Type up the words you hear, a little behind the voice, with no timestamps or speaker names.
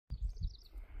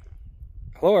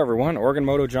Hello everyone, Oregon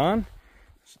Moto John.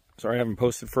 Sorry I haven't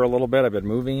posted for a little bit. I've been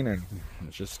moving and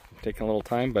it's just taking a little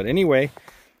time. But anyway,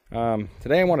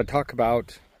 today I want to talk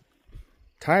about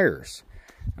tires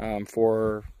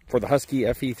for the Husky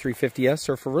FE350S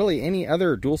or for really any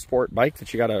other dual sport bike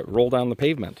that you got to roll down the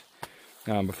pavement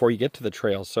before you get to the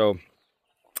trail. So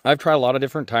I've tried a lot of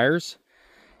different tires,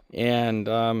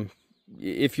 and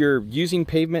if you're using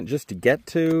pavement just to get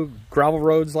to gravel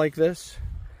roads like this,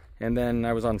 and then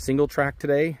I was on single track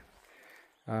today.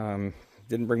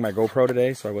 Didn't bring my GoPro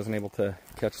today, so I wasn't able to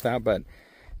catch that. But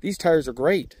these tires are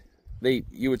great.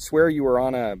 You would swear you were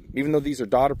on even though these are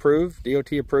DOT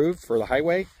approved for the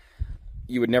highway,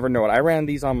 you would never know it. I ran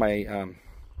these on my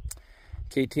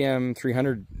KTM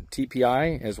 300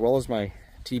 TPI as well as my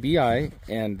TBI,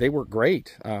 and they work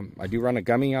great. I do run a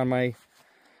gummy on my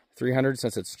 300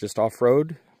 since it's just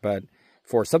off-road, but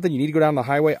for something you need to go down the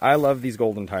highway, I love these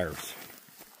golden tires.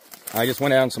 I just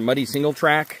went down some muddy single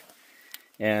track,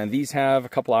 and these have a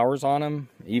couple hours on them.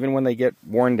 Even when they get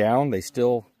worn down, they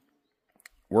still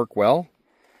work well.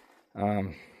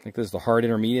 I think this is the hard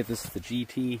intermediate. This is the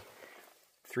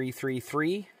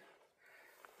GT333,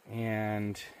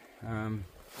 and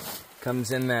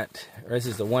comes in that, this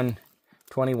is the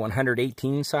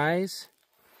 120/118 size.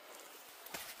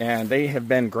 And they have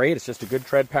been great. It's just a good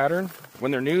tread pattern.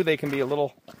 When they're new, they can be a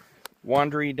little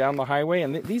wandery down the highway,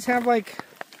 and these have like,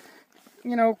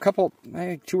 you know, couple,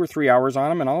 2 or 3 hours on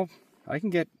them, and I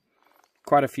can get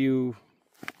quite a few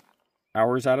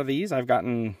hours out of these. I've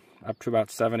gotten up to about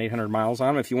 700-800 miles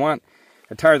on them. If you want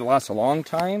a tire that lasts a long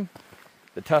time,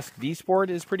 the Tusk D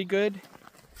Sport is pretty good.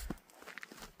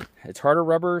 It's harder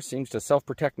rubber, seems to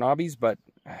self-protect knobbies, but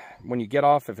when you get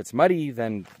off, if it's muddy,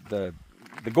 then the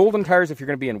golden tires, if you're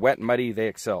going to be in wet and muddy, they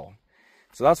excel.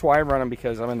 So that's why I run them,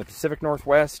 because I'm in the Pacific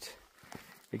Northwest.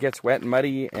 It gets wet and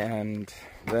muddy, and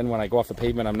then when I go off the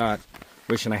pavement, I'm not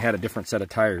wishing I had a different set of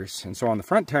tires. And so on the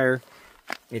front tire,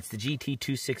 it's the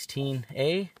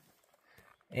GT216A.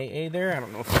 AA there. I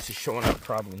don't know if this is showing up.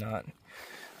 Probably not.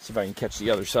 See if I can catch the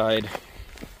other side.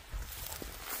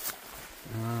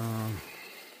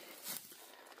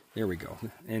 There we go.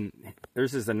 And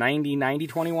theirs is the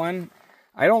 90/90/21.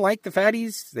 I don't like the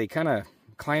fatties. They kind of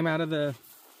climb out of the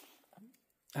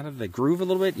groove a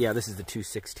little bit. Yeah, this is the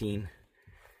 216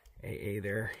 AA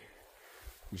there.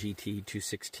 GT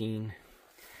 216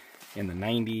 in the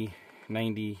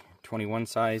 90/90/21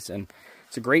 size, and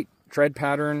it's a great tread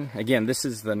pattern. Again, this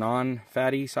is the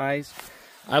non-fatty size.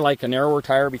 I like a narrower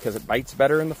tire because it bites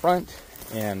better in the front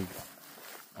and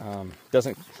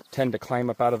doesn't tend to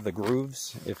climb up out of the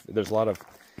grooves. If there's a lot of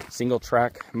single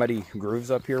track muddy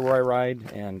grooves up here where I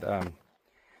ride, and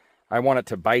I want it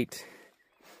to bite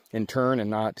and turn and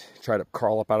not try to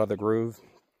crawl up out of the groove.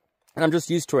 And I'm just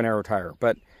used to a narrow tire,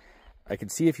 but I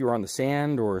could see if you were on the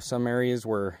sand or some areas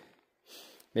where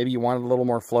maybe you wanted a little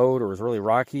more float or it was really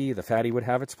rocky, the fatty would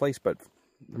have its place. But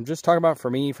I'm just talking about, for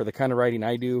me, for the kind of riding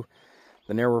I do,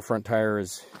 the narrower front tire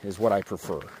is what I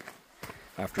prefer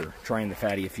after trying the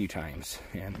fatty a few times.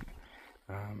 And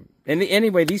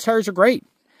anyway, these tires are great.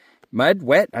 Mud,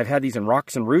 wet. I've had these in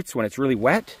rocks and roots when it's really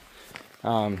wet.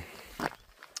 I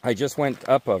just went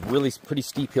up a really pretty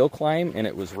steep hill climb, and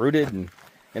it was rooted and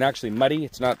actually muddy.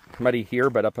 It's not muddy here,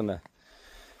 but I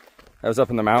was up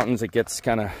in the mountains. It gets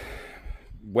kind of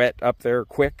wet up there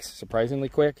quick, surprisingly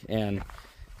quick, and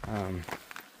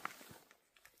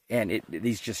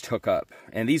these just hook up.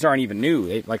 And these aren't even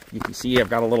new. Like you can see, I've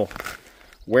got a little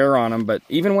wear on them, but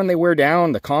even when they wear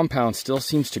down, the compound still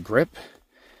seems to grip.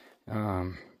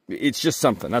 It's just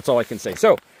something. That's all I can say.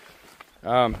 So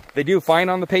they do fine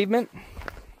on the pavement.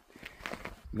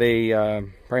 They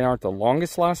probably aren't the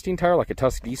longest lasting tire like a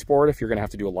Tusk D Sport. If you're going to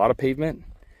have to do a lot of pavement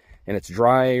and it's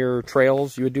drier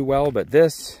trails, you would do well. But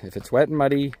this, if it's wet and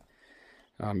muddy,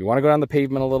 you want to go down the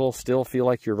pavement a little, still feel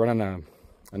like you're running a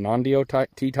non-DOT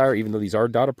tire, even though these are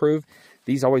DOT approved.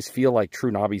 These always feel like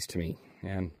true knobbies to me.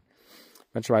 And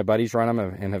a bunch of my buddies run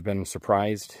them and have been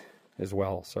surprised as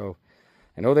well. So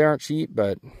I know they aren't cheap,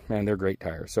 but man, they're great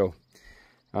tires. So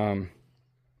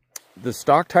the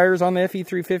stock tires on the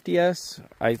FE350S,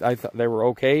 I thought they were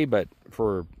okay, but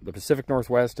for the Pacific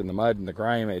Northwest and the mud and the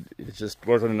grime, it just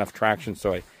wasn't enough traction.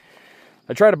 So I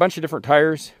tried a bunch of different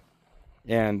tires,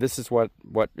 and this is what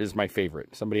is my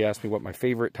favorite. Somebody asked me what my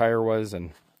favorite tire was,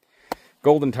 and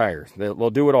golden tires. They'll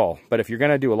do it all. But if you're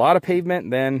going to do a lot of pavement,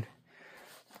 then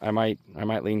I might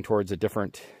lean towards a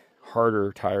different,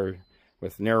 harder tire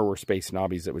with narrower space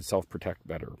knobbies that would self-protect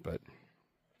better. But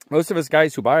most of us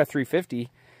guys who buy a 350,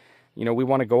 you know, we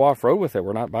want to go off-road with it.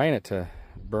 We're not buying it to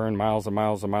burn miles and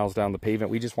miles and miles down the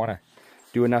pavement. We just want to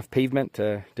do enough pavement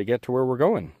to get to where we're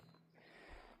going.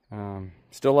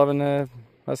 Still loving the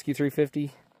Husky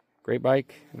 350. Great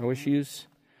bike, no issues.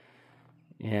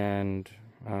 And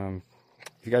if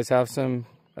you guys have some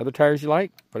other tires you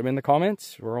like, put them in the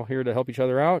comments. We're all here to help each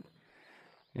other out.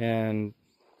 And,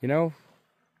 you know,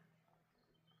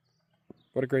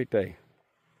 what a great day.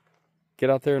 Get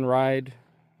out there and ride.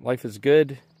 Life is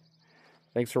good.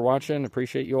 Thanks for watching.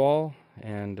 Appreciate you all.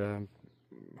 And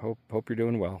hope you're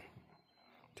doing well.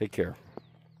 Take care.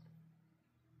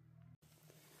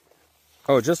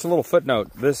 Oh, just a little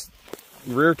footnote. This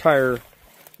rear tire,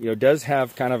 you know, does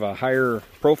have kind of a higher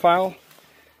profile.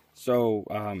 So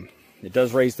it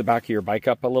does raise the back of your bike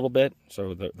up a little bit.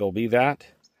 So there'll be that.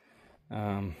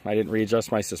 I didn't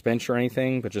readjust my suspension or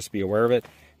anything, but just be aware of it.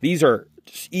 These are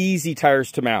just easy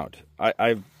tires to mount.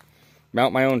 I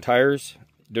mount my own tires,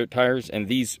 dirt tires, and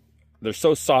they're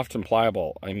so soft and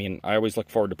pliable. I mean, I always look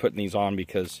forward to putting these on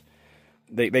because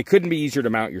they couldn't be easier to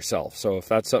mount yourself. So if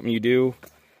that's something you do,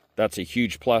 that's a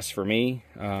huge plus for me.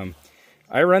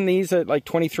 I run these at like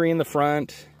 23 in the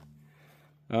front,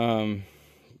 and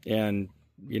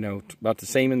you know, about the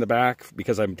same in the back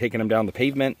because I'm taking them down the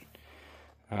pavement.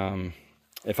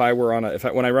 If I were on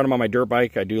when I run them on my dirt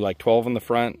bike, I do like 12 in the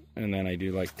front, and then I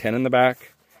do like 10 in the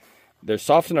back. They're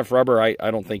soft enough rubber.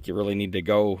 I don't think you really need to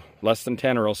go less than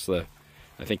 10, or else I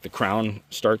think the crown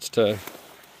starts to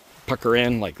pucker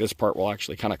in. Like this part will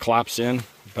actually kind of collapse in.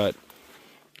 But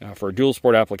for a dual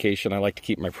sport application, I like to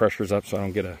keep my pressures up so I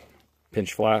don't get a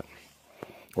pinch flat,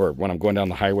 or when I'm going down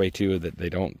the highway too, that they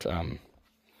don't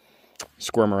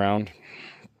squirm around.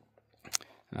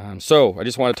 So I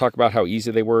just want to talk about how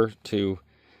easy they were to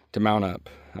mount up.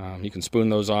 You can spoon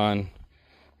those on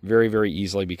very, very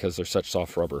easily because they're such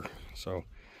soft rubber. So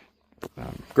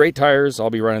great tires. I'll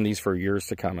be running these for years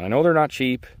to come. And I know they're not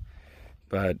cheap,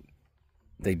 but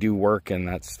they do work, and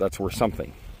that's worth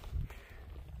something.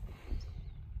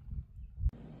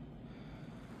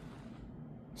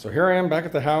 So here I am back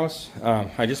at the house.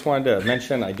 I just wanted to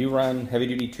mention I do run heavy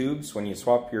duty tubes. When you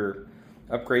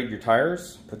upgrade your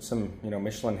tires, put some, you know,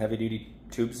 Michelin heavy duty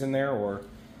tubes in there, or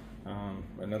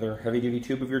another heavy duty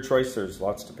tube of your choice. There's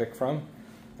lots to pick from.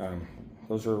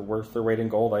 Those are worth their weight in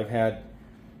gold.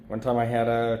 One time I had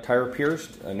a tire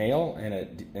pierced, a nail,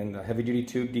 and the heavy duty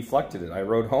tube deflected it. I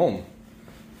rode home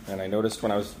and I noticed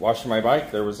when I was washing my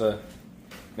bike there was a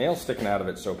nail sticking out of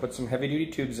it. So put some heavy duty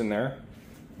tubes in there.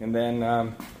 And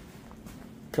then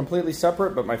completely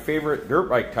separate, but my favorite dirt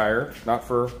bike tire, not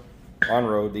for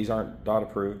on-road, these aren't DOT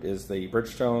approved, is the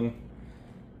Bridgestone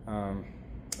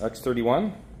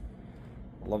X31.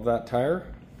 Love that tire.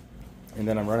 And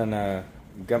then I'm running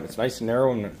it's nice and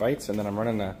narrow and it bites, and then I'm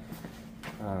running a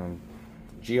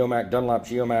Dunlop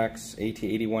Geomax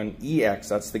AT81EX.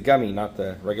 That's the gummy, not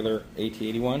the regular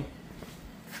AT81.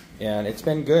 And it's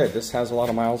been good. This has a lot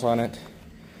of miles on it,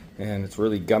 and it's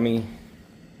really gummy.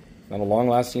 Not a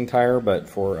long-lasting tire, but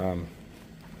for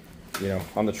you know,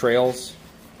 on the trails.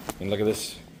 And look at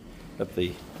this, got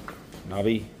the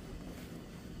knobby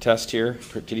test here,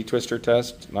 titty twister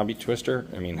test, knobby twister.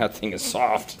 I mean, that thing is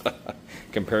soft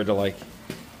compared to like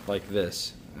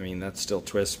this. I mean, that still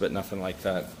twists, but nothing like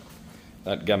that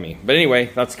gummy. But anyway,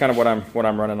 that's kind of what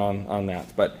I'm running on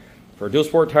that. But for a dual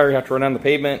sport tire, you have to run on the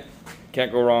pavement.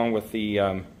 Can't go wrong with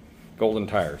the golden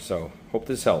tire. So hope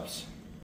this helps.